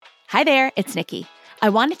Hi there, it's Nikki. I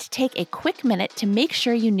wanted to take a quick minute to make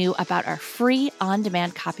sure you knew about our free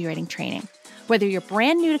on-demand copywriting training. Whether you're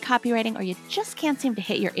brand new to copywriting or you just can't seem to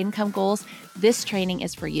hit your income goals, this training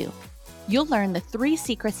is for you. You'll learn the 3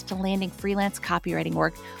 secrets to landing freelance copywriting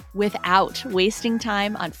work without wasting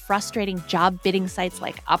time on frustrating job bidding sites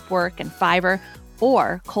like Upwork and Fiverr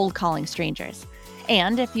or cold calling strangers.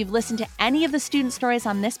 And if you've listened to any of the student stories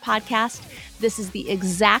on this podcast, this is the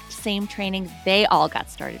exact same training they all got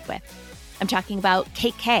started with. I'm talking about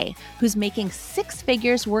Kate K, who's making 6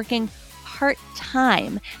 figures working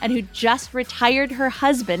part-time and who just retired her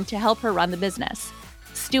husband to help her run the business.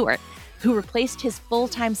 Stuart, who replaced his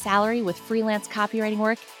full-time salary with freelance copywriting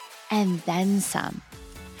work and then some.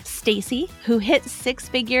 Stacy, who hit 6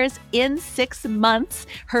 figures in 6 months,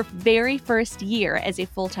 her very first year as a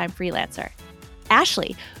full-time freelancer.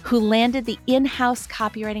 Ashley, who landed the in-house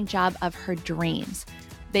copywriting job of her dreams.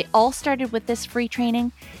 They all started with this free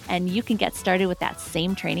training, and you can get started with that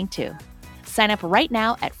same training too. Sign up right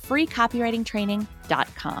now at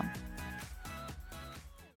freecopywritingtraining.com.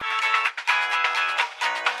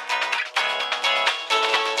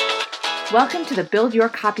 Welcome to the Build Your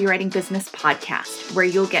Copywriting Business podcast, where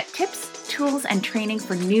you'll get tips, tools, and training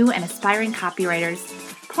for new and aspiring copywriters,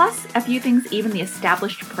 plus a few things even the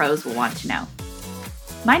established pros will want to know.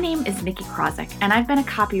 My name is Nikki Krosick, and I've been a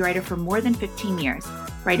copywriter for more than 15 years,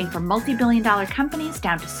 writing for multi-billion-dollar companies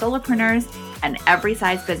down to solopreneurs and every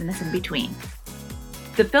size business in between.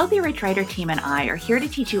 The Filthy Rich Writer team and I are here to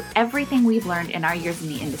teach you everything we've learned in our years in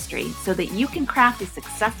the industry so that you can craft a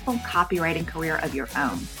successful copywriting career of your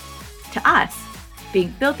own. To us,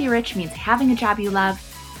 being filthy rich means having a job you love,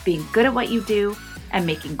 being good at what you do, and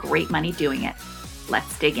making great money doing it.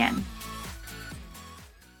 Let's dig in.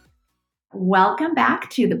 Welcome back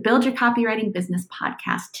to the Build Your Copywriting Business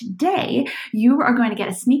podcast. Today, you are going to get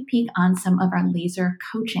a sneak peek on some of our laser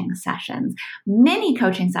coaching sessions, mini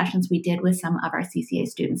coaching sessions we did with some of our CCA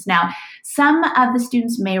students. Now, some of the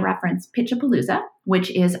students may reference Pitchapalooza,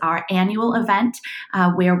 which is our annual event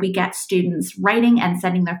where we get students writing and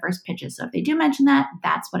sending their first pitches. So if they do mention that,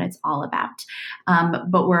 that's what it's all about.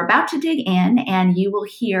 But we're about to dig in, and you will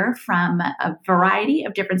hear from a variety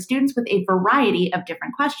of different students with a variety of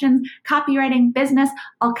different questions, copywriting, business,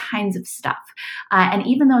 all kinds of stuff. And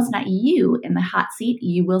even though it's not you in the hot seat,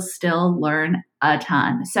 you will still learn a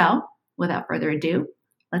ton. So without further ado,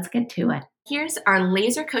 let's get to it. Here's our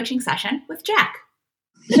laser coaching session with Jack.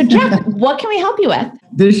 So Jack, what can we help you with?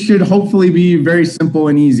 This should hopefully be very simple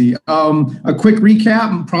and easy. A quick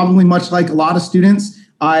recap, probably much like a lot of students,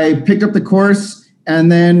 I picked up the course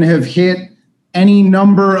and then have hit any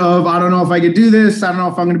number of, I don't know if I could do this, I don't know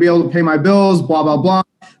if I'm going to be able to pay my bills, blah, blah, blah.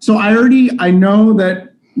 So I know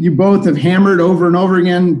that you both have hammered over and over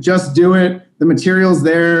again, just do it. The material's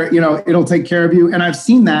there, it'll take care of you. And I've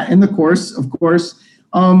seen that in the course, of course.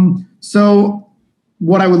 So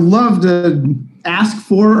what I would love to ask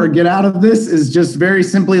for or get out of this is just very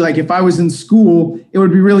simply, like if I was in school, it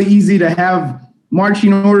would be really easy to have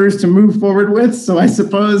marching orders to move forward with. So I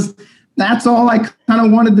suppose that's all I kind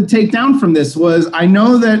of wanted to take down from this was I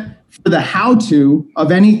know that for the how-to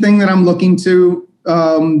of anything that I'm looking to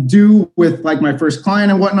do with like my first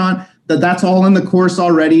client and whatnot, that's all in the course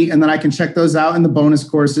already. And then I can check those out in the bonus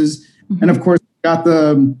courses. Mm-hmm. And of course, got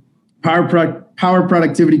the Power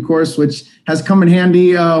Productivity course, which has come in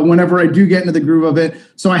handy whenever I do get into the groove of it.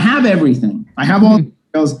 So I have everything. I have all the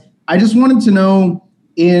details. I just wanted to know,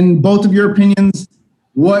 in both of your opinions,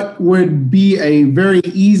 what would be a very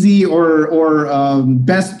easy or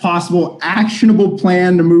best possible actionable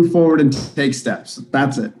plan to move forward and take steps?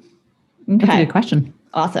 That's it. Okay. That's a good question.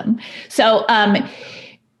 Awesome. So,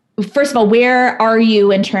 first of all, where are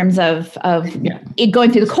you in terms of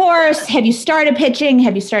going through the course? Have you started pitching?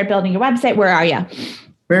 Have you started building your website? Where are you?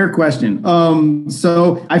 Fair question.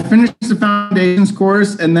 So I finished the foundations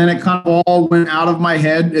course, and then it kind of all went out of my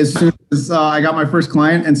head as soon as I got my first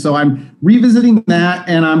client. And so I'm revisiting that,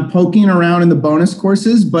 and I'm poking around in the bonus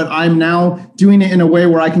courses, but I'm now doing it in a way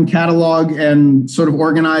where I can catalog and sort of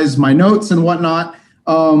organize my notes and whatnot.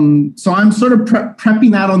 So I'm sort of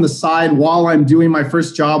prepping that on the side while I'm doing my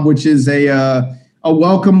first job, which is a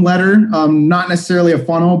welcome letter, not necessarily a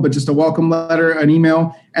funnel, but just a welcome letter, an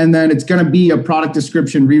email. And then it's going to be a product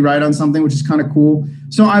description rewrite on something, which is kind of cool.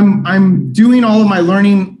 So I'm doing all of my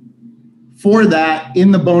learning for that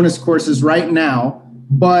in the bonus courses right now.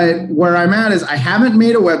 But where I'm at is I haven't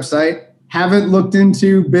made a website, haven't looked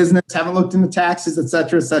into business, haven't looked into taxes, et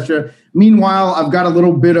cetera, et cetera. Meanwhile, I've got a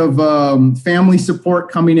little bit of family support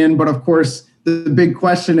coming in. But of course, the big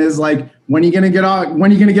question is like, when are you going to get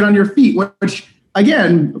on your feet? Which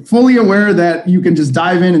again, fully aware that you can just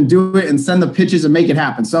dive in and do it and send the pitches and make it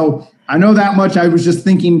happen. So I know that much. I was just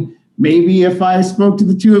thinking, maybe if I spoke to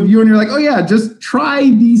the two of you and you're like, oh yeah, just try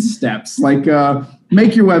these steps, like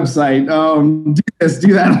make your website, do this,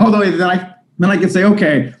 do that, all the way. Then I can say,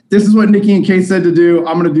 okay, this is what Nikki and Kate said to do.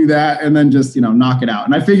 I'm going to do that, and then just knock it out.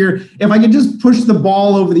 And I figure if I could just push the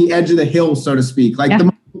ball over the edge of the hill, so to speak, like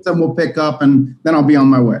the momentum will pick up, and then I'll be on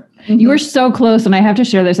my way. You are so close, and I have to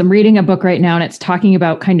share this. I'm reading a book right now, and it's talking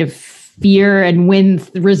about kind of fear and when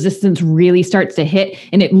the resistance really starts to hit,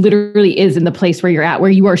 and it literally is in the place where you're at,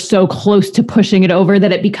 where you are so close to pushing it over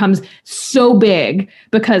that it becomes so big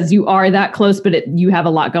because you are that close, but you have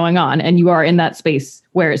a lot going on, and you are in that space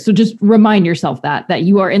where, so just remind yourself that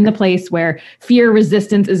you are in the place where fear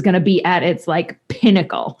resistance is going to be at its like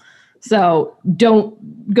pinnacle. So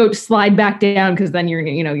don't go slide back down, because then you're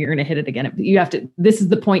going to hit it again. You have to, this is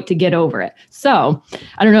the point to get over it. So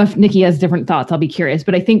I don't know if Nikki has different thoughts. I'll be curious,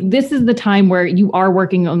 but I think this is the time where you are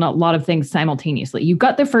working on a lot of things simultaneously. You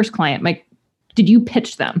got the first client. Mike, did you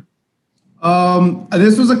pitch them?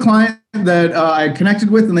 This was a client that I connected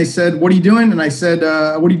with, and they said, what are you doing? And I said,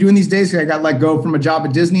 what are you doing these days? I got let go from a job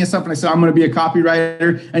at Disney and stuff. And I said, I'm going to be a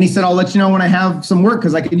copywriter. And he said, I'll let you know when I have some work,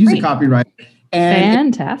 because I could use a copywriter.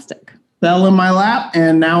 And fantastic. Fell in my lap,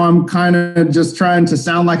 and now I'm kind of just trying to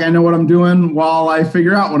sound like I know what I'm doing while I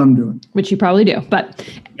figure out what I'm doing. Which you probably do. But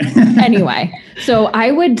anyway, so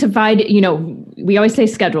I would divide, we always say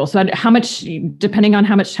schedule. So how much, depending on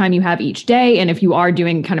how much time you have each day, and if you are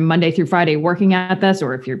doing kind of Monday through Friday working at this,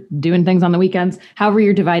 or if you're doing things on the weekends, however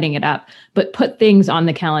you're dividing it up, but put things on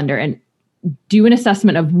the calendar and do an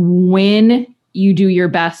assessment of when you do your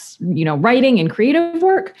best, writing and creative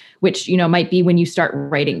work, which, might be when you start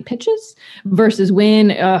writing pitches, versus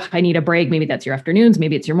when I need a break. Maybe that's your afternoons,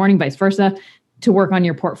 maybe it's your morning, vice versa, to work on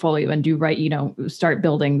your portfolio and start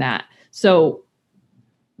building that. So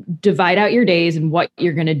divide out your days and what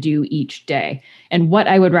you're going to do each day. And what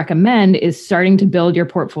I would recommend is starting to build your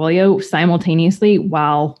portfolio simultaneously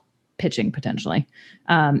while pitching potentially.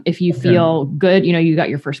 If you feel good, you got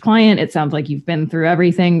your first client, it sounds like you've been through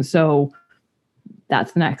everything. So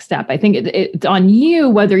that's the next step. I think it's on you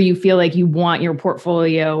whether you feel like you want your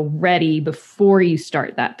portfolio ready before you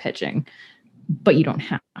start that pitching, but you don't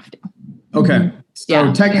have to. Okay.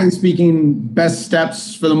 So technically speaking, best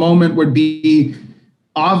steps for the moment would be,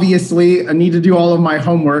 obviously, I need to do all of my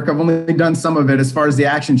homework. I've only done some of it as far as the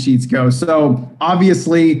action sheets go. So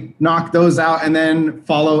obviously knock those out, and then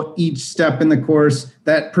follow each step in the course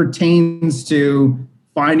that pertains to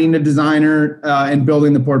finding a designer and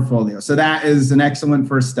building the portfolio. So that is an excellent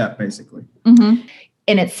first step, basically. Mm-hmm.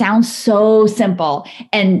 And it sounds so simple,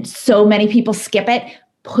 and so many people skip it.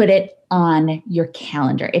 Put it on your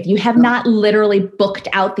calendar. If you have not literally booked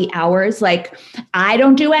out the hours, like I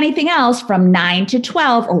don't do anything else from 9 to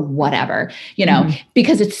 12 or whatever,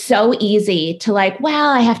 because it's so easy to like, well,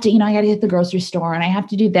 I have to, I got to get to the grocery store, and I have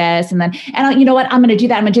to do this. And then, you know what, I'm going to do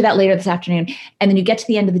that. I'm going to do that later this afternoon. And then you get to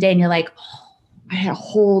the end of the day and you're like, oh, I had a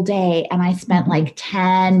whole day and I spent like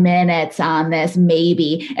 10 minutes on this,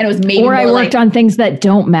 maybe. And it was maybe or I worked on things that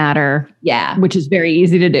don't matter. Yeah. Which is very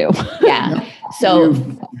easy to do. Yeah. So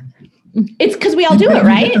it's because we all do it,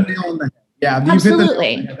 right? Yeah.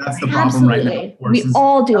 Absolutely. That's the problem right now. We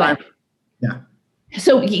all do it. Yeah.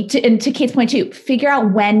 So to Kate's point too, figure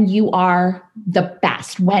out when you are the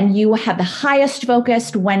best, when you have the highest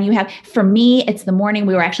focused, for me, it's the morning.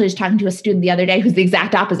 We were actually just talking to a student the other day who's the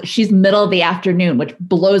exact opposite. She's middle of the afternoon, which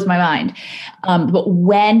blows my mind. But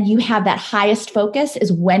when you have that highest focus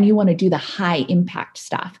is when you want to do the high impact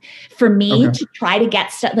stuff. For me, to try to get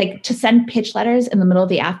to send pitch letters in the middle of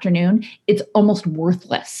the afternoon, it's almost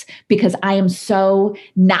worthless because I am so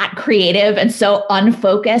not creative and so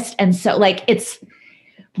unfocused. And so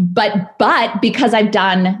but because I've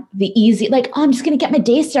done the easy, I'm just going to get my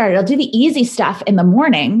day started. I'll do the easy stuff in the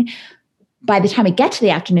morning. By the time I get to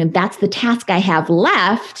the afternoon, that's the task I have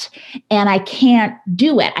left, and I can't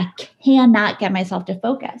do it. I cannot get myself to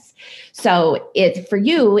focus. So it's for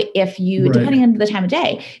you, if you, depending on the time of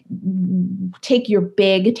day, take your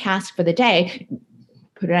big task for the day,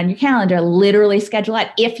 put it on your calendar, literally schedule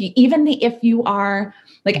it. If you are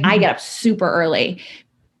I get up super early.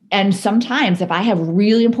 And sometimes if I have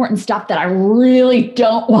really important stuff that I really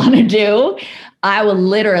don't want to do, I will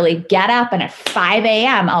literally get up, and at 5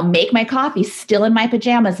 a.m., I'll make my coffee still in my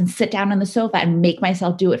pajamas and sit down on the sofa and make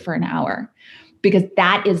myself do it for an hour, because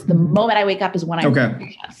that is the moment I wake up is when I'm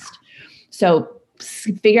best. So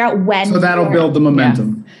figure out when. So that'll build the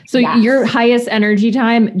momentum. Yeah. So your highest energy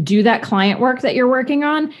time, do that client work that you're working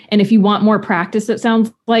on. And if you want more practice, it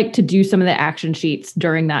sounds like, to do some of the action sheets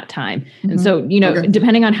during that time. Mm-hmm. And so,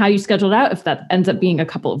 depending on how you schedule it out, if that ends up being a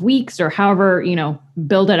couple of weeks or however,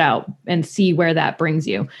 build it out and see where that brings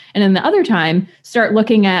you. And then the other time, start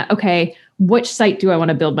looking at, okay, which site do I want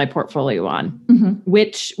to build my portfolio on? Mm-hmm.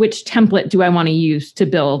 Which template do I want to use to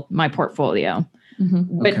build my portfolio? Mm-hmm.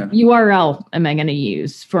 What URL am I going to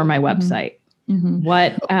use for my website? Mm-hmm.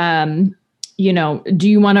 What, do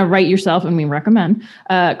you want to write yourself? And we recommend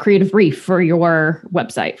creative brief for your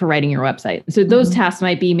website, for writing your website. So those tasks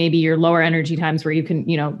might be maybe your lower energy times where you can,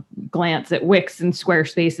 glance at Wix and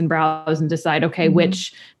Squarespace and browse and decide, okay,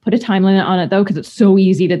 put a time limit on it though, because it's so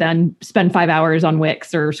easy to then spend 5 hours on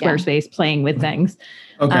Wix or Squarespace playing with things.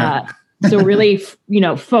 Okay. So really,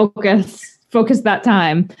 focus that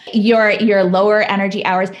time. Your lower energy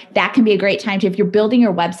hours, that can be a great time to, if you're building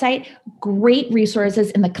your website, great resources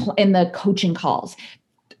in the coaching calls.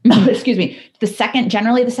 Excuse me.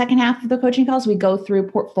 Generally the second half of the coaching calls, we go through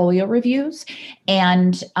portfolio reviews.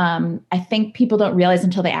 And I think people don't realize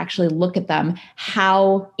until they actually look at them,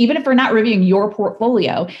 how, even if we're not reviewing your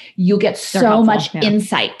portfolio, you'll get so much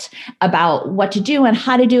insight about what to do and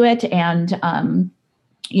how to do it. And,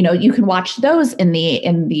 you can watch those in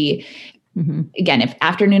the again, if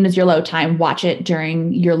afternoon is your low time, watch it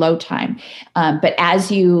during your low time. But as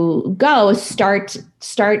you go, start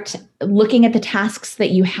looking at the tasks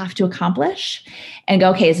that you have to accomplish and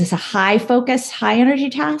go, okay, is this a high focus, high energy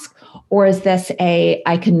task? Or is this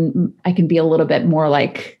I can be a little bit more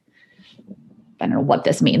like, I don't know what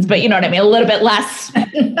this means, but you know what I mean? A little bit less,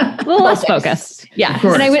 less focused. Yeah.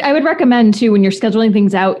 And I would recommend too, when you're scheduling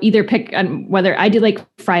things out, either pick whether I do like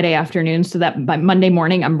Friday afternoon so that by Monday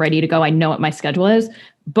morning, I'm ready to go. I know what my schedule is.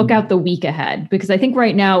 Book out the week ahead, because I think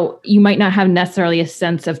right now you might not have necessarily a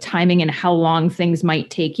sense of timing and how long things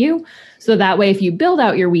might take you. So that way, if you build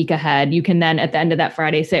out your week ahead, you can then at the end of that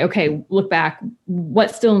Friday say, okay, look back,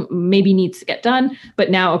 what still maybe needs to get done,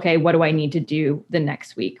 but now, okay, what do I need to do the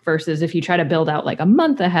next week? Versus if you try to build out like a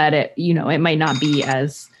month ahead, it might not be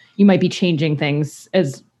as, you might be changing things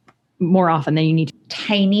as more often than you need to.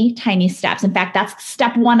 Tiny, tiny steps. In fact, that's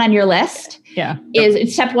step one on your list. Yeah.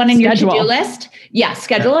 Is step one in your to-do list. Yeah.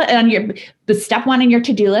 Schedule it on the step one in your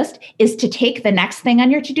to-do list is to take the next thing on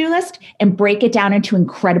your to-do list and break it down into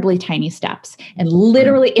incredibly tiny steps. And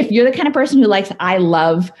literally, if you're the kind of person who I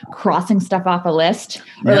love crossing stuff off a list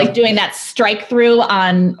or like doing that strike through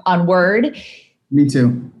on Word. Me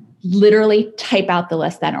too. Literally type out the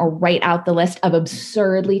list then, or write out the list of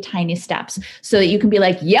absurdly tiny steps so that you can be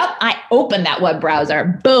like, yep, I opened that web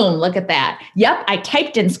browser. Boom. Look at that. Yep. I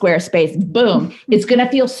typed in Squarespace. Boom. It's going to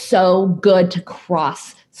feel so good to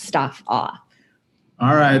cross stuff off.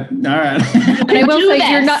 All right. And I will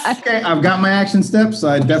say you're not. Okay. I've got my action steps.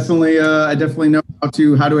 I definitely know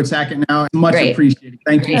how to attack it now. Much appreciated.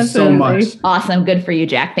 Thank you so much. Awesome. Good for you,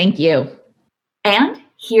 Jack. Thank you. And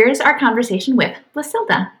here's our conversation with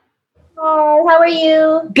Lucilda. Oh, how are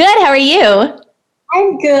you? Good. How are you?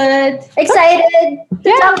 I'm good. Excited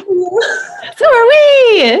to talk to you. So are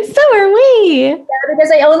we. Yeah,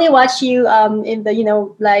 because I only watch you in the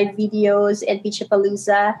live videos at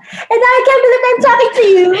Pitchapalooza, and I can't believe I'm talking to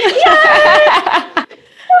you. Yeah.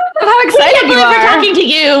 How excited you are! We're talking to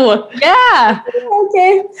you. Yeah.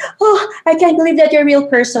 Okay. Oh, I can't believe that you're a real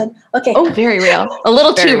person. Okay. Oh, very real. A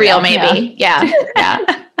little too real, maybe. Yeah.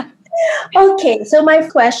 Okay, so my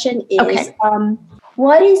question is,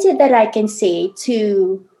 what is it that I can say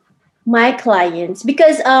to my clients?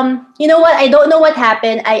 Because, you know what? I don't know what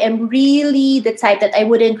happened. I am really the type that I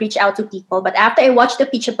wouldn't reach out to people. But after I watched the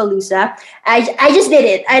Pitchapalooza, I just did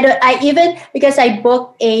it. Because I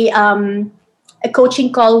booked a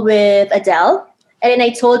coaching call with Adele. And then I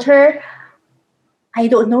told her, I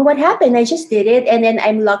don't know what happened. I just did it. And then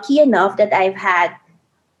I'm lucky enough that I've had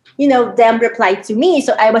them reply to me.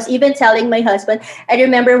 So I was even telling my husband, I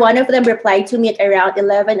remember one of them replied to me at around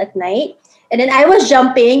 11 at night. And then I was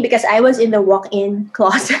jumping because I was in the walk-in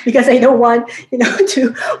closet because I don't want,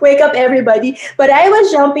 to wake up everybody. But I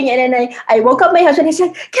was jumping, and then I woke up my husband. I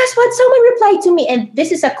said, guess what? Someone replied to me. And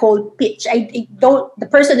this is a cold pitch. The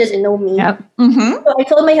person doesn't know me. Yep. Mm-hmm. So I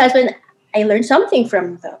told my husband, I learned something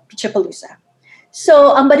from the Pitchapalooza.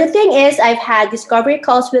 So, but the thing is, I've had discovery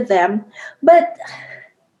calls with them, but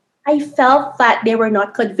I felt that they were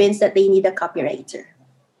not convinced that they need a copywriter.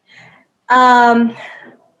 I've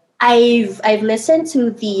listened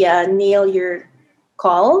to the Nail Your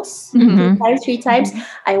Calls 3 times.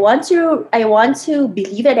 I want to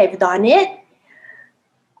believe that I've done it.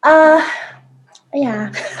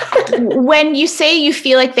 Yeah. When you say you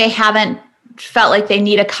feel like they haven't felt like they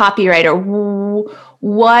need a copywriter,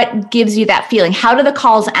 what gives you that feeling? How do the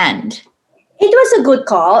calls end? It was a good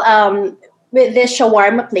call. With this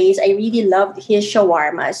shawarma place, I really loved his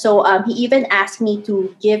shawarma. So he even asked me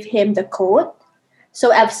to give him the code.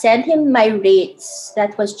 So I've sent him my rates.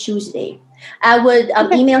 That was Tuesday. I would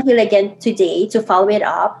email him again today to follow it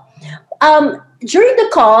up. During the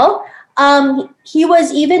call, he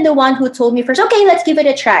was even the one who told me first, okay, let's give it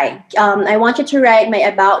a try. I want you to write my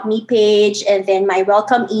About Me page and then my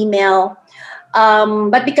welcome email.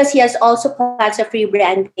 But because he has also plans of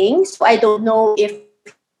rebranding, so I don't know if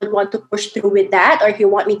he would want to push through with that or if you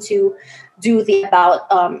want me to do the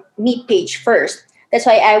About Me page first. That's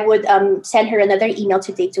why I would send her another email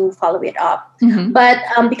today to follow it up. Mm-hmm. But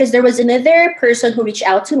because there was another person who reached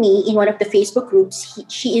out to me in one of the Facebook groups,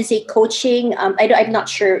 she is a coaching. I'm not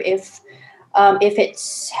sure if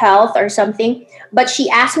it's health or something, but she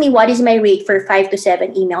asked me what is my rate for 5 to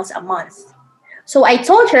 7 emails a month. So I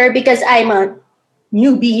told her, because I'm a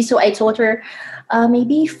newbie, so I told her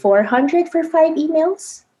maybe 400 for 5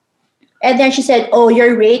 emails. And then she said, oh,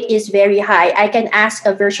 your rate is very high. I can ask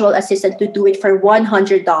a virtual assistant to do it for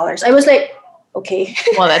 $100. I was like, okay.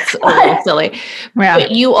 Well, that's a little silly. Yeah.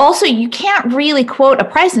 But you can't really quote a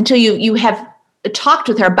price until you have talked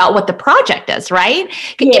with her about what the project is, right?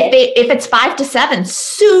 Yeah. If it's 5 to 7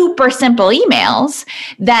 super simple emails,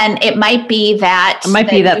 then it might be that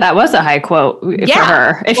that was a high quote for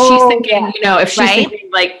her. If she's thinking, if she's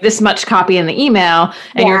thinking like this much copy in the email,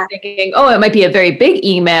 and you're thinking, oh, it might be a very big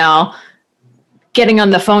email. Getting on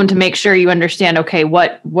the phone to make sure you understand, okay,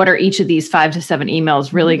 what are each of these 5 to 7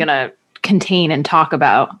 emails really going to contain and talk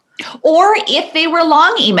about? Or if they were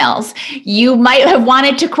long emails, you might have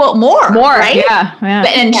wanted to quote more, right? Yeah.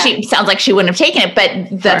 And she sounds like she wouldn't have taken it, but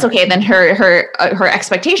that's okay. Then her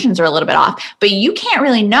expectations are a little bit off. But you can't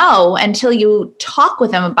really know until you talk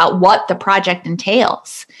with them about what the project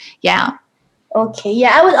entails. Yeah. Okay.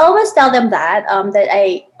 Yeah, I would always tell them that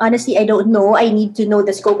I don't know. I need to know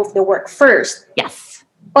the scope of the work first. Yes.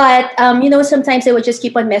 But, sometimes they would just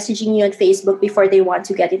keep on messaging you on Facebook before they want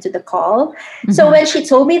to get into the call. Mm-hmm. So when she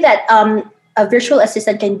told me that a virtual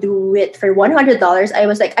assistant can do it for $100, I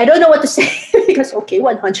was like, I don't know what to say because, okay,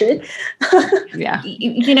 100. Yeah.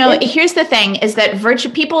 Here's the thing is that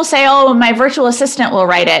people say, oh, my virtual assistant will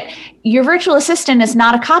write it. Your virtual assistant is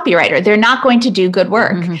not a copywriter. They're not going to do good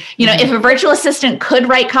work. Mm-hmm. If a virtual assistant could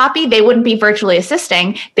write copy, they wouldn't be virtually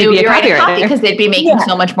assisting. They would be writing copy because they'd be making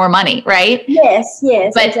so much more money, right? Yes.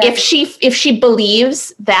 But exactly. if she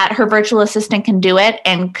believes that her virtual assistant can do it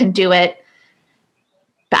and can do it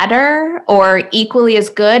better or equally as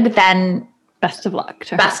good, then best of luck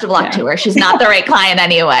to her. She's not the right client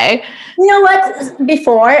anyway. You know what?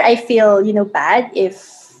 Before I feel, bad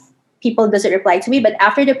if people doesn't reply to me, but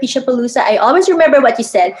after the Pitchapalooza, I always remember what you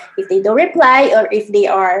said. If they don't reply or if they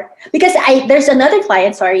are, because there's another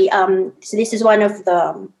client. Sorry, so this is one of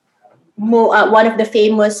the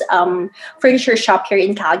famous furniture shop here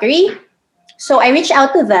in Calgary. So I reached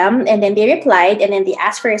out to them, and then they replied, and then they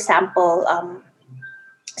asked for a sample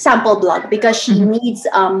blog because she needs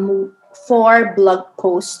 4 blog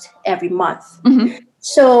posts every month. Mm-hmm.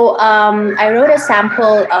 So I wrote a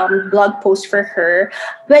sample blog post for her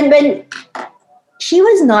when she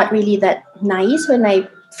was not really that nice when I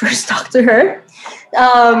first talked to her.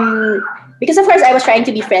 Because of course I was trying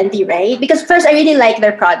to be friendly, right? Because first I really like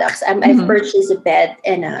their products. I've purchased a bed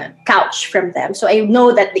and a couch from them. So I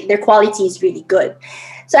know that their quality is really good.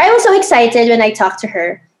 So I was so excited when I talked to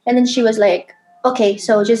her. And then she was like, okay,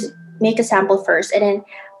 so just make a sample first. And then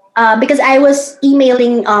because I was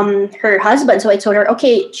emailing her husband. So I told her,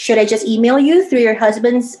 okay, should I just email you through your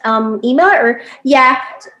husband's email? Or yeah.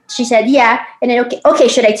 She said, yeah. And then, okay,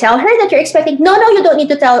 should I tell her that you're expecting? No, you don't need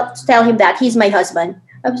to tell him that. He's my husband.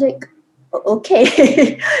 I was like,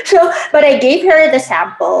 okay. But I gave her the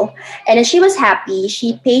sample and then she was happy.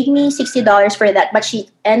 She paid me $60 for that, but she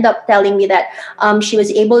ended up telling me that she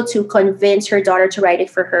was able to convince her daughter to write it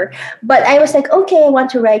for her. But I was like, okay, I want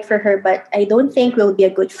to write for her, but I don't think we'll be a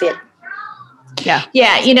good fit. Yeah.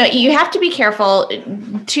 You have to be careful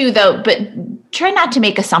too, though, but try not to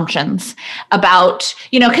make assumptions about,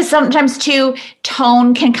 because sometimes too,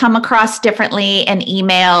 tone can come across differently in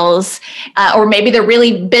emails, or maybe they're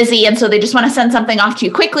really busy. And so they just want to send something off to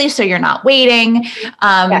you quickly. So you're not waiting.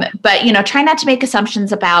 But, try not to make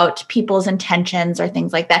assumptions about people's intentions or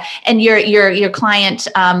things like that. And your client,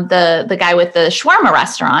 the guy with the shawarma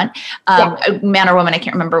restaurant, man or woman, I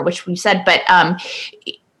can't remember which we said, but,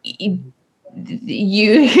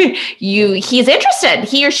 he's interested,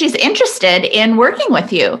 he or she's interested in working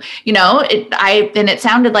with you, and it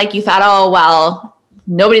sounded like you thought, oh, well,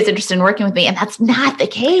 nobody's interested in working with me. And that's not the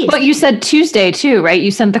case. But you said Tuesday too, right?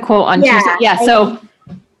 You sent the quote on Tuesday. Yeah. So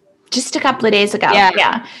just a couple of days ago.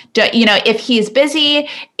 Yeah. If he's busy,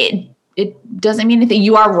 it doesn't mean anything.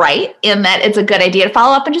 You are right in that it's a good idea to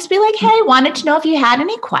follow up and just be like, hey, wanted to know if you had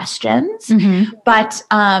any questions. But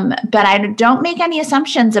I don't make any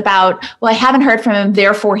assumptions about, well, I haven't heard from him,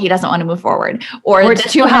 therefore he doesn't want to move forward. Or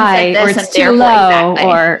it's too high, or it's too low,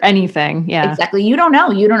 or anything. Yeah. Exactly. You don't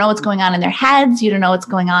know. You don't know what's going on in their heads. You don't know what's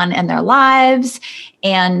going on in their lives.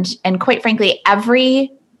 And quite frankly,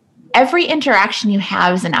 every interaction you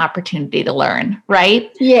have is an opportunity to learn,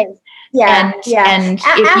 right? Yes. Yeah. And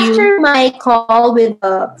after my call with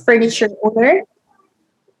the furniture owner.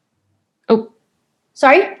 Oh,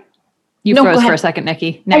 sorry. You froze for a second,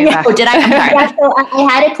 Nikki. Now you're back. Oh, did I? I'm sorry. Yeah, so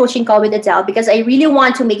I had a coaching call with Adele because I really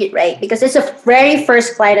want to make it right, because it's the very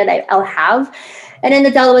first client that I'll have. And then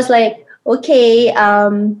Adele was like, okay,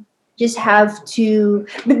 just have to,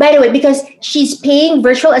 by the way, because she's paying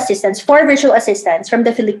virtual assistants, 4 virtual assistants from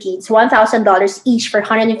the Philippines, $1,000 each for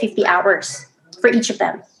 150 hours for each of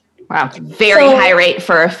them. Wow. Very high rate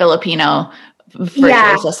for a Filipino virtual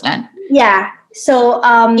assistant. Yeah. So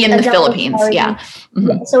in the Philippines. Yeah.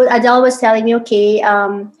 So Adele was telling me, okay,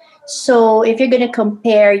 so if you're going to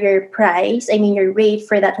compare your price, your rate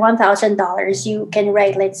for that $1,000, you can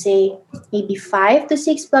write, let's say, maybe 5 to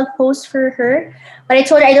 6 blog posts for her. But I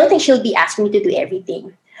told her I don't think she'll be asking me to do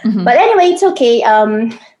everything. But anyway, it's okay.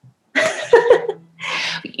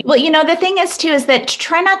 Well, the thing is, too, is that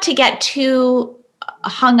try not to get too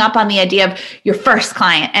hung up on the idea of your first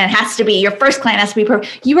client, and your first client has to be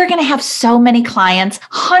perfect. You are going to have so many clients,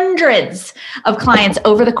 hundreds of clients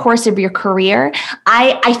over the course of your career.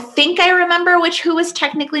 I think I remember who was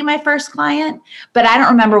technically my first client, but I don't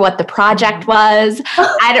remember what the project was.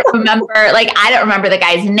 I don't remember the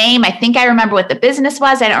guy's name. I think I remember what the business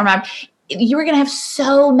was. I don't remember. You are going to have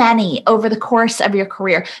so many over the course of your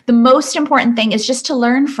career. The most important thing is just to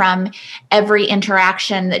learn from every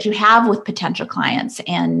interaction that you have with potential clients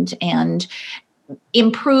and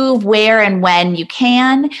improve where and when you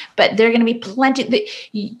can. But there are going to be plenty.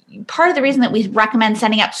 Part of the reason that we recommend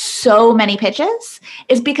sending out so many pitches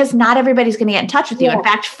is because not everybody's going to get in touch with you. In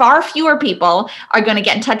fact, far fewer people are going to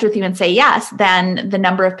get in touch with you and say yes than the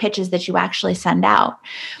number of pitches that you actually send out.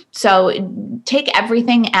 So take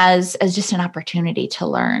everything as just an opportunity to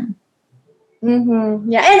learn. Yeah,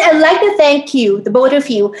 and I'd like to thank you, the both of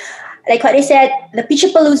you. Like what I said, the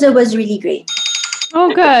Pitchapalooza was really great.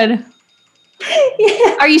 Oh, good.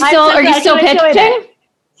 Yeah. Are you still pitching?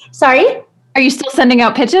 Sorry? Are you still sending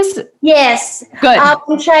out pitches? Yes. Good.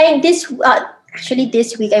 I'm trying this. Actually,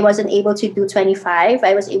 this week I wasn't able to do 25.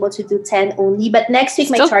 I was able to do 10 only. But next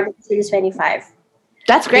week, my target is 25.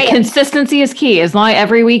 That's great. Consistency is key. As long as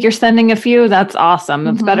every week you're sending a few, that's awesome.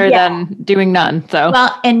 That's better than doing none. So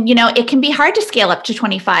well, and it can be hard to scale up to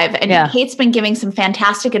 25. And Kate's been giving some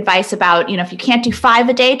fantastic advice about, if you can't do 5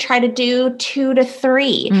 a day, try to do 2 to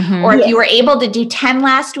 3. Or if you were able to do 10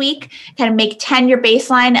 last week, kind of make 10 your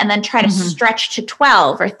baseline and then try to stretch to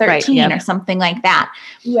 12 or 13 or something like that.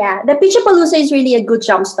 Yeah, the Pitchapalooza is really a good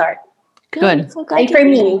jump start. Good. So for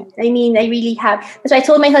me, I really have. That's why I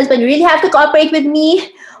told my husband, you really have to cooperate with me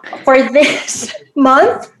for this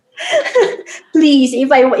month. Please, if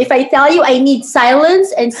I tell you I need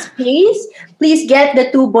silence and space, please get the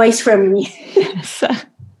 2 boys from me. Yes.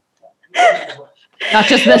 Not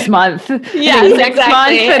just this month. Yeah, next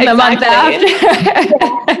month and the month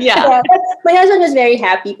after. Yeah. My husband was very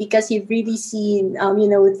happy because he'd really seen,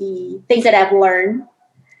 the things that I've learned.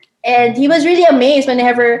 And he was really amazed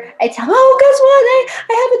whenever I tell him, oh, guess what?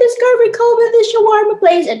 I have a discovery call with this shawarma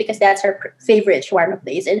place. And because that's her favorite shawarma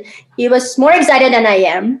place. And he was more excited than I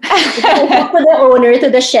am. I talked to the owner,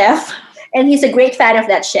 to the chef. And he's a great fan of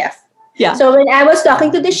that chef. Yeah. So when I was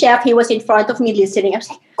talking to the chef, he was in front of me listening. I was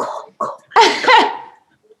like, go.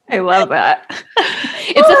 I love that.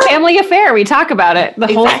 It's a family affair. We talk about it.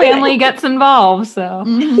 The whole family gets involved. So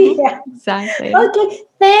Yeah. Exactly. Okay.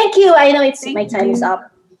 Thank you. I know my time is up.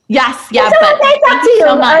 Yes. Yeah. But thank you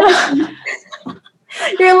so much.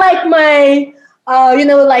 You're like my,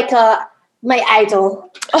 my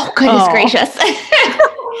idol. Oh, goodness gracious.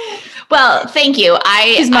 Well, thank you.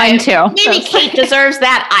 She's mine too. Maybe Kate deserves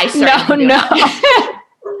that. I certainly No.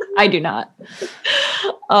 I do not.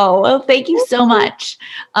 Oh, well, thank you so much.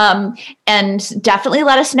 And definitely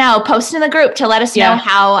let us know. Post in the group to let us know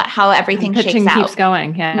how everything shakes out. Keeps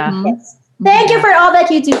going. Yeah. Yes. Thank you for all that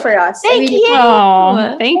you do for us. Thank you.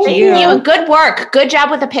 Oh, thank you. Good work. Good job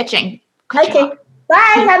with the pitching. Good job. Bye.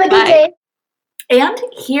 Have a good day. And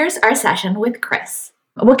here's our session with Chris.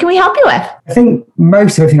 What can we help you with? I think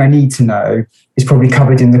most of everything I need to know is probably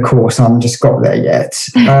covered in the course. I haven't just got there yet.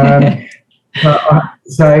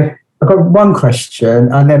 So I've got one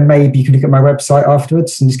question, and then maybe you can look at my website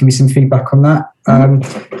afterwards and just give me some feedback on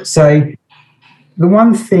that. So the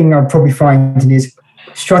one thing I'm probably finding is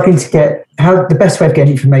struggling to get how the best way of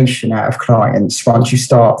getting information out of clients once you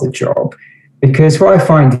start the job. Because what I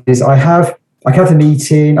find is I have the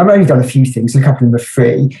meeting. I've only done a few things, and a couple of them are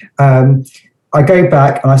free. I go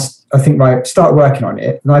back and I think, right, start working on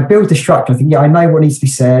it. And I build the structure. I think, I know what needs to be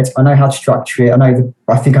said. I know how to structure it.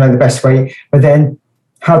 I think I know the best way. But then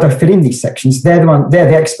how do I fill in these sections? They're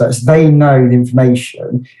the experts. They know the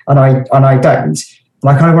information, and I don't. And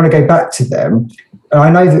I kind of want to go back to them. And I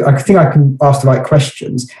know that I think I can ask the right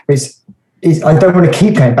questions. But I don't want to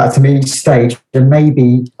keep going back to me each stage. And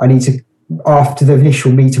maybe I need to, after the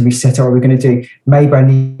initial meeting we set out what we're going to do, maybe I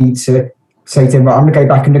need to say to them, right, I'm going to go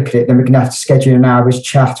back and look at it, then we're going to have to schedule an hour's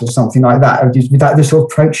chat or something like that. Is that the sort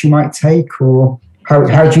of approach you might take, or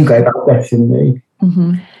how do you go about getting me?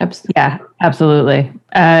 Mm-hmm. Yeah, absolutely.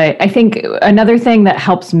 I think another thing that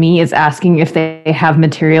helps me is asking if they have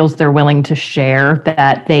materials they're willing to share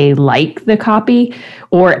that they like the copy,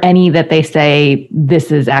 or any that they say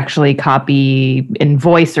this is actually copy in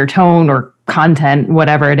voice or tone or content,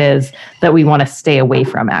 whatever it is, that we want to stay away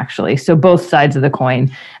from, actually. So both sides of the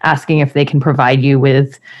coin, asking if they can provide you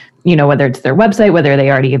with, whether it's their website, whether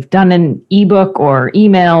they already have done an ebook or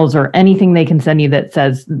emails or anything they can send you that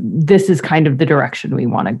says, this is kind of the direction we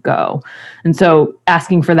want to go. And so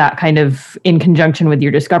asking for that kind of in conjunction with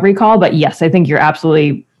your discovery call. But yes, I think you're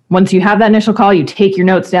absolutely, once you have that initial call, you take your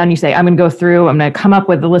notes down, you say, I'm going to go through, I'm going to come up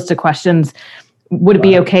with a list of questions. Would it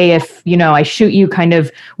be okay if, I shoot you kind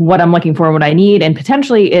of what I'm looking for, what I need? And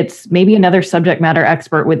potentially it's maybe another subject matter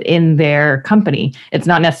expert within their company. It's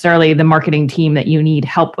not necessarily the marketing team that you need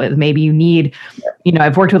help with. Maybe you need,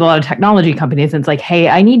 I've worked with a lot of technology companies, and it's like, hey,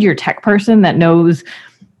 I need your tech person that knows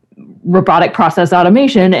robotic process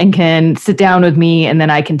automation and can sit down with me, and then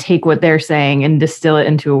I can take what they're saying and distill it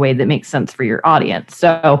into a way that makes sense for your audience.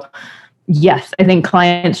 So yes, I think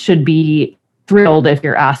clients should be thrilled if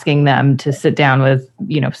you're asking them to sit down with,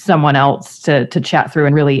 someone else to chat through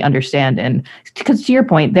and really understand. And because to your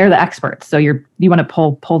point, they're the experts. So you want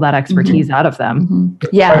to pull that expertise out of them. Mm-hmm.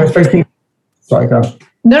 Yeah. Sorry, go on.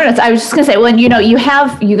 No, I was just going to say, when you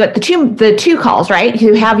got the two calls, right?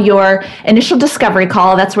 You have your initial discovery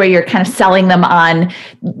call. That's where you're kind of selling them on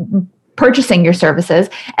purchasing your services.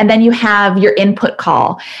 And then you have your input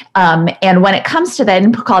call. And when it comes to that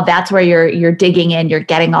input call, that's where you're digging in, you're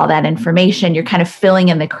getting all that information, you're kind of filling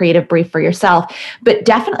in the creative brief for yourself. But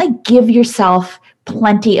definitely give yourself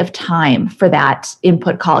plenty of time for that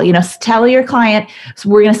input call. Tell your client, so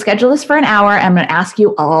we're going to schedule this for an hour. I'm going to ask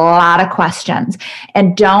you a lot of questions,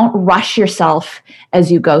 and don't rush yourself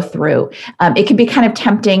as you go through. It can be kind of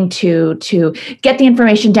tempting to get the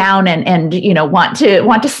information down and want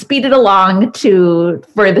to speed it along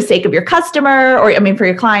for the sake of your customer, or for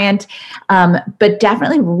your client. But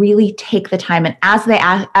definitely really take the time, and as they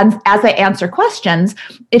answer questions,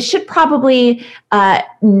 it should probably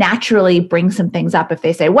naturally bring some things up. If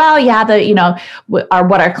they say, well, yeah, what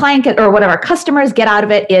our client get, or what our customers get out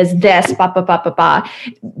of it is this, blah, blah, blah, blah, blah.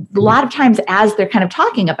 A lot of times as they're kind of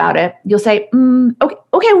talking about it, you'll say,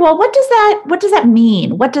 okay, well, what does that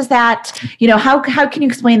mean? What does that, how can you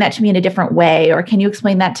explain that to me in a different way? Or can you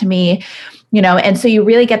explain that to me, and so you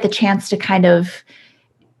really get the chance to kind of,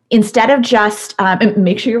 instead of just,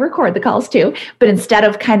 make sure you record the calls too, but instead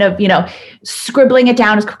of kind of, scribbling it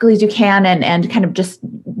down as quickly as you can and kind of just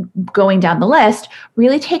going down the list,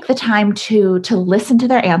 really take the time to listen to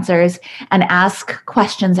their answers and ask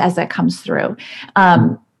questions as that comes through.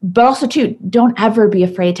 But also too, don't ever be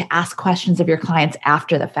afraid to ask questions of your clients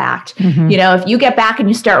after the fact. Mm-hmm. If you get back and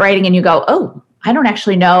you start writing and you go, oh, I don't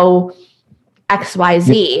actually know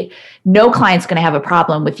XYZ, no client's going to have a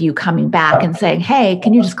problem with you coming back and saying, hey,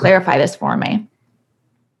 can you just clarify this for me?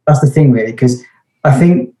 That's the thing, really, because I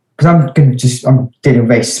think, I'm dealing with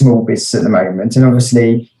very small business at the moment, and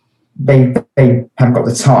obviously they haven't got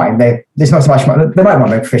the time. There's not so much, they might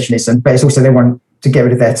want more professionalism, but it's also they want to get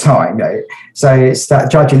rid of their time. So it's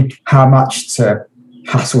that judging how much to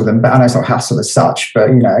hassle them. But I know it's not hassle as such,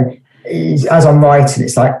 but as I'm writing,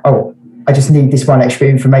 it's like, oh, I just need this one extra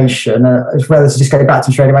information, as well as just go back to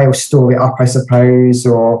them straight away or store it up, I suppose,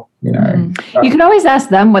 or you can always ask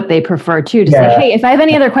them what they prefer too, to say, hey, if I have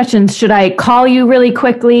any other questions, should I call you really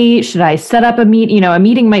quickly? Should I set up a meet? A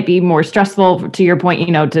meeting might be more stressful, to your point,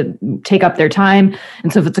 to take up their time.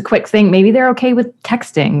 And so if it's a quick thing, maybe they're okay with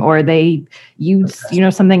texting, or they use,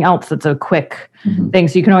 something else that's a quick thing.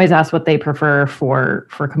 So you can always ask what they prefer for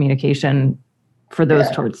communication. for those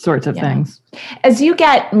sorts of things. As you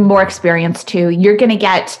get more experience too, you're going to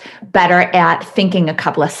get better at thinking a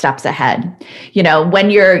couple of steps ahead.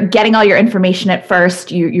 When you're getting all your information at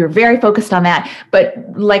first, you're very focused on that. But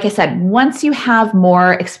like I said, once you have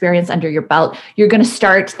more experience under your belt, you're going to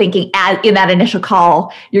start thinking in that initial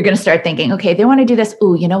call, you're going to start thinking, okay, they want to do this.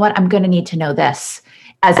 Ooh, you know what? I'm going to need to know this.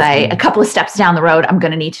 A couple of steps down the road, I'm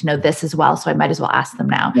going to need to know this as well. So I might as well ask them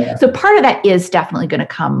now. Yeah. So part of that is definitely going to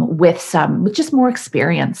come with just more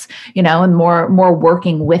experience, and more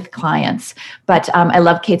working with clients. But I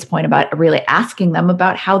love Kate's point about really asking them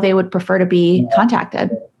about how they would prefer to be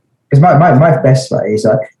contacted. Because my best way is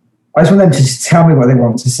I just want them to just tell me what they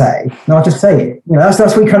want to say. And I'll just say it. That's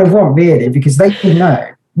what we kind of want, really, because they can know.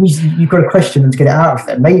 You've got to question them to get it out of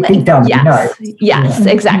them. They deep down, yes,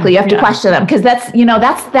 exactly. You have to question them because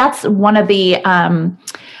that's one of the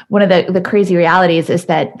crazy realities is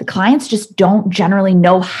that the clients just don't generally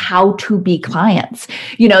know how to be clients.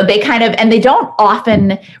 They kind of, and they don't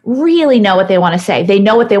often really know what they want to say. They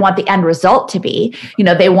know what they want the end result to be. They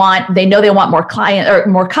know they want more client or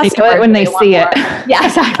more customers. They know it when they see it. Yeah,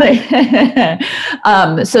 exactly.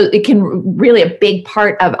 So it can really, a big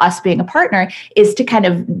part of us being a partner is to kind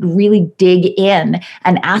of really dig in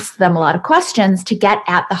and ask them a lot of questions to get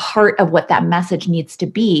at the heart of what that message needs to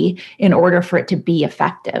be in order for it to be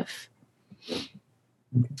effective.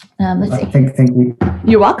 Let's see. Thank you.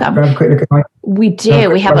 You're welcome. Grab a quick look at we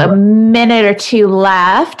do. We have a minute or two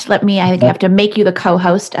left. I think I have to make you the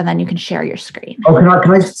co-host and then you can share your screen. Oh, can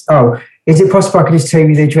I just, is it possible I can just tell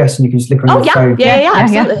you the address and you can just look on your phone? Yeah,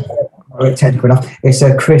 absolutely. Technical enough. It's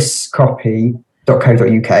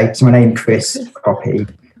chriscopy.co.uk. So my name,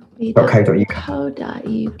 chriscopy.co.uk.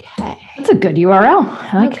 That's a good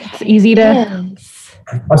URL. It's easy to. Yes.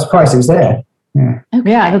 I was surprised it was there. Yeah.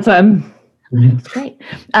 Okay. Yeah, that's That's great.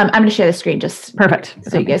 I'm going to share the screen just perfect,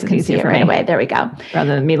 so you guys can see it right away. There we go.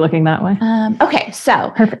 Rather than me looking that way. Okay,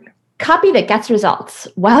 so perfect. Copy that gets results.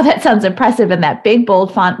 Wow, that sounds impressive in that big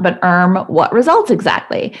bold font, but what results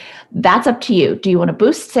exactly? That's up to you. Do you want to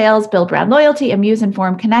boost sales, build brand loyalty, amuse,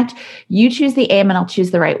 inform, connect? You choose the aim and I'll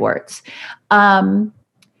choose the right words.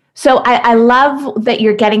 So I love that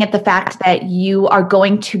you're getting at the fact that you are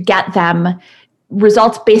going to get them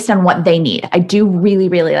results based on what they need. I do really,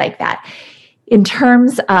 really like that. In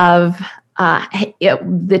terms of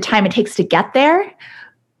the time it takes to get there,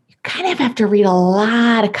 you kind of have to read a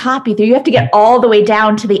lot of copy through. You have to get all the way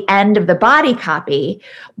down to the end of the body copy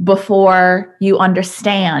before you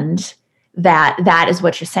understand that is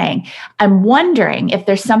what you're saying. I'm wondering if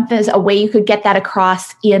there's a way you could get that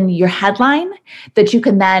across in your headline that you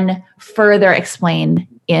can then further explain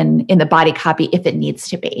in the body copy if it needs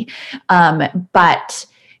to be. But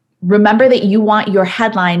remember that you want your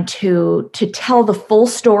headline to tell the full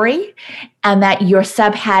story and that your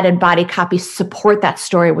subhead and body copy support that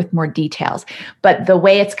story with more details. But the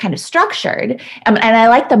way it's kind of structured, and I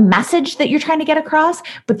like the message that you're trying to get across,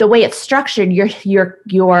 but the way it's structured, your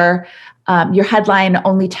headline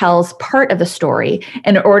only tells part of the story.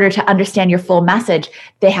 In order to understand your full message,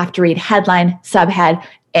 they have to read headline, subhead,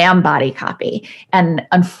 and body copy. And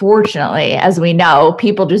unfortunately, as we know,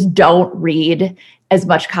 people just don't read as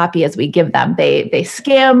much copy as we give them. They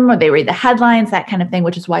skim or they read the headlines, that kind of thing,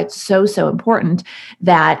 which is why it's so important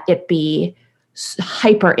that it be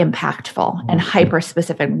hyper impactful and hyper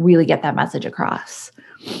specific, really get that message across.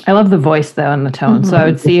 I love the voice though and the tone. Mm-hmm. So I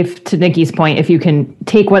would see if, to Nikki's point, if you can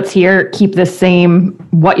take what's here, keep the same,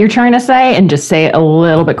 what you're trying to say, and just say it a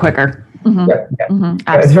little bit quicker. Mm-hmm. Yeah. Mm-hmm.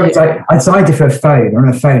 It's like I decided for a phone. On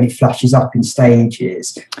a phone, it flashes up in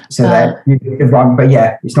stages, so that but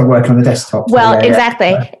it's not working on the desktop. Well,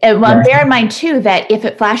 exactly. Well, bear in mind too that if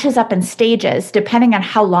it flashes up in stages, depending on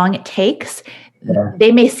how long it takes,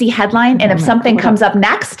 they may see headline, and if something comes up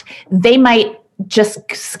next, they might just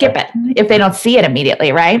skip it if they don't see it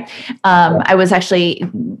immediately, right? I was actually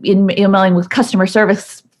emailing with customer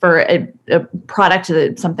service for a product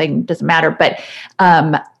that something doesn't matter, but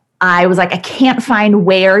I was like, I can't find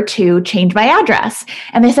where to change my address.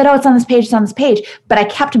 And they said, oh, it's on this page. But I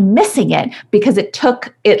kept missing it because it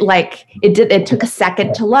took a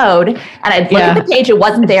second to load. And I'd look at the page, it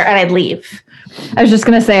wasn't there, and I'd leave. I was just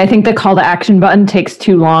going to say, I think the call to action button takes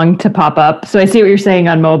too long to pop up. So I see what you're saying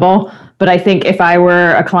on mobile, but I think if I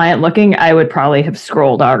were a client looking, I would probably have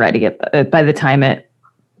scrolled already by the time it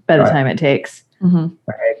takes. Mm-hmm.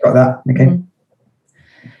 Okay, got that. Okay.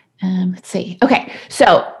 Mm-hmm. Let's see. Okay,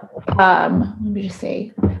 so let me just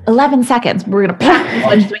say 11 seconds. We're going to pack as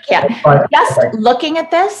much as we can. Just looking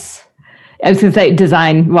at this. I was going to say,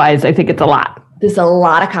 design-wise, I think it's a lot. This is a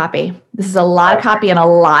lot of copy. This is a lot of copy and a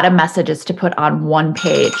lot of messages to put on one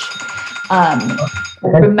page.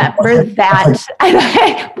 Remember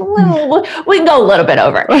that we can go a little bit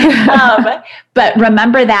over, but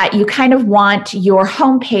remember that you kind of want your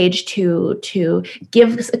homepage to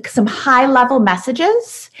give some high level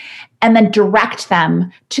messages and then direct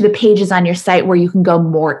them to the pages on your site where you can go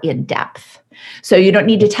more in depth. So you don't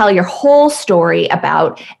need to tell your whole story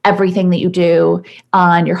about everything that you do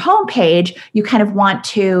on your homepage. You kind of want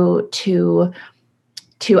to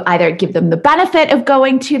either give them the benefit of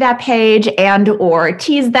going to that page and or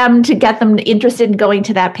tease them to get them interested in going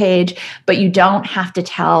to that page, but you don't have to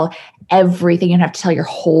tell everything. You don't have to tell your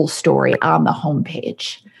whole story on the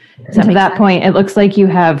homepage. To that point, it looks like you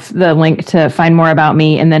have the link to find more about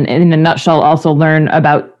me, and then in a nutshell, also learn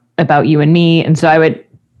about you and me. And so I would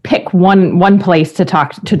pick one place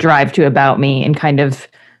to drive to about me and kind of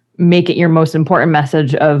make it your most important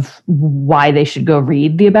message of why they should go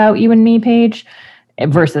read the About You and Me page,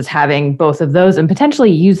 versus having both of those, and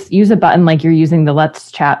potentially use a button like you're using the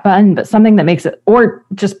Let's Chat button, but something that makes it, or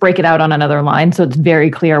just break it out on another line so it's very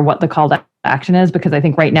clear what the call to action is. Because I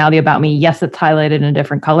think right now the About Me, yes, it's highlighted in a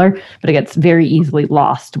different color, but it gets very easily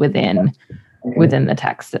lost within the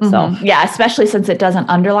text itself. Mm-hmm. Yeah, especially since it doesn't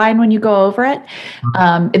underline when you go over it.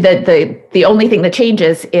 The only thing that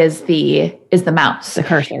changes is the mouse, the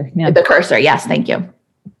cursor. Yeah. The cursor. Yes, thank you.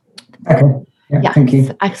 Okay. Yeah, thank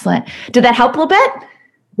you. Excellent. Did that help a little bit?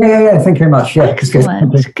 Yeah. Thank you very much. Yeah,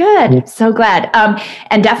 excellent. Good. Yeah. So glad.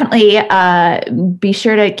 And definitely be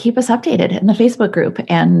sure to keep us updated in the Facebook group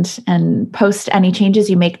and post any changes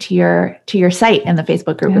you make to your site in the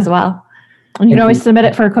Facebook group as well. And you can always submit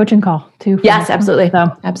it for a coaching call too. Yes, absolutely.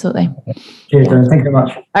 So. Absolutely. Cheers, Thank you very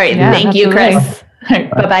much. All right. Thank you, Chris.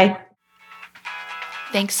 Bye-bye.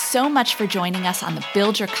 Thanks so much for joining us on the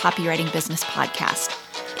Build Your Copywriting Business podcast.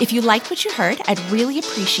 If you liked what you heard, I'd really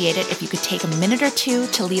appreciate it if you could take a minute or two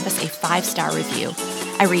to leave us a 5-star review.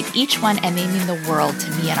 I read each one and they mean the world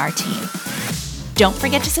to me and our team. Don't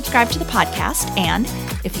forget to subscribe to the podcast, and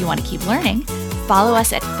if you want to keep learning, follow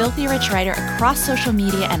us at Filthy Rich Writer across social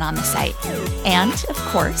media and on the site. And, of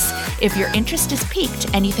course, if your interest is piqued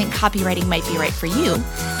and you think copywriting might be right for you,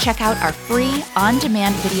 check out our free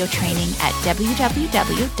on-demand video training at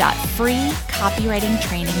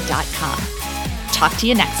www.freecopywritingtraining.com. Talk to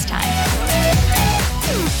you next time.